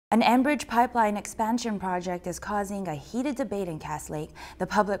An Enbridge pipeline expansion project is causing a heated debate in Cass Lake. The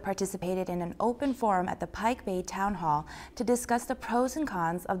public participated in an open forum at the Pike Bay Town Hall to discuss the pros and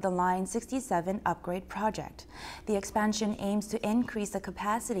cons of the Line 67 upgrade project. The expansion aims to increase the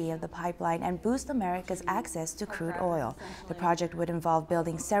capacity of the pipeline and boost America's access to crude oil. The project would involve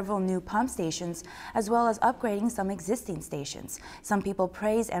building several new pump stations as well as upgrading some existing stations. Some people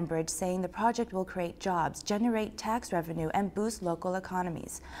praise Enbridge, saying the project will create jobs, generate tax revenue, and boost local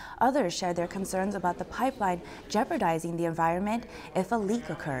economies. Others share their concerns about the pipeline jeopardizing the environment if a leak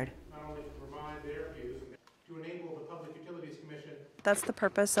occurred. Not only to provide their views, to enable the Public Utilities Commission. That's the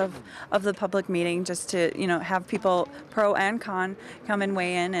purpose of the public meeting, just to have people pro and con come and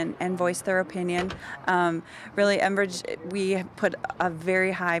weigh in and voice their opinion. Really, Enbridge, we put a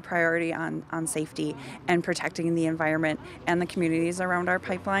very high priority on safety and protecting the environment and the communities around our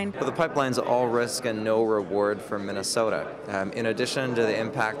pipeline. Well, the pipeline's all risk and no reward for Minnesota. In addition to the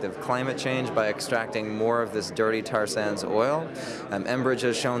impact of climate change by extracting more of this dirty tar sands oil, Enbridge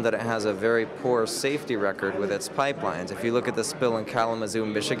has shown that it has a very poor safety record with its pipelines. If you look at the spill in Kalamazoo,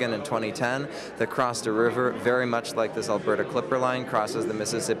 Michigan in 2010 that crossed a river very much like this Alberta Clipper line crosses the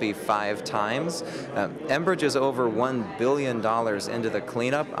Mississippi 5 times. Enbridge is over $1 billion into the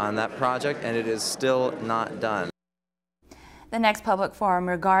cleanup on that project, and it is still not done. The next public forum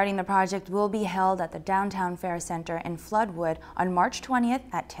regarding the project will be held at the Downtown Fair Center in Floodwood on March 20th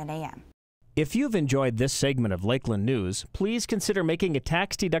at 10 a.m. If you've enjoyed this segment of Lakeland News, please consider making a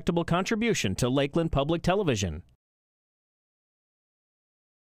tax-deductible contribution to Lakeland Public Television.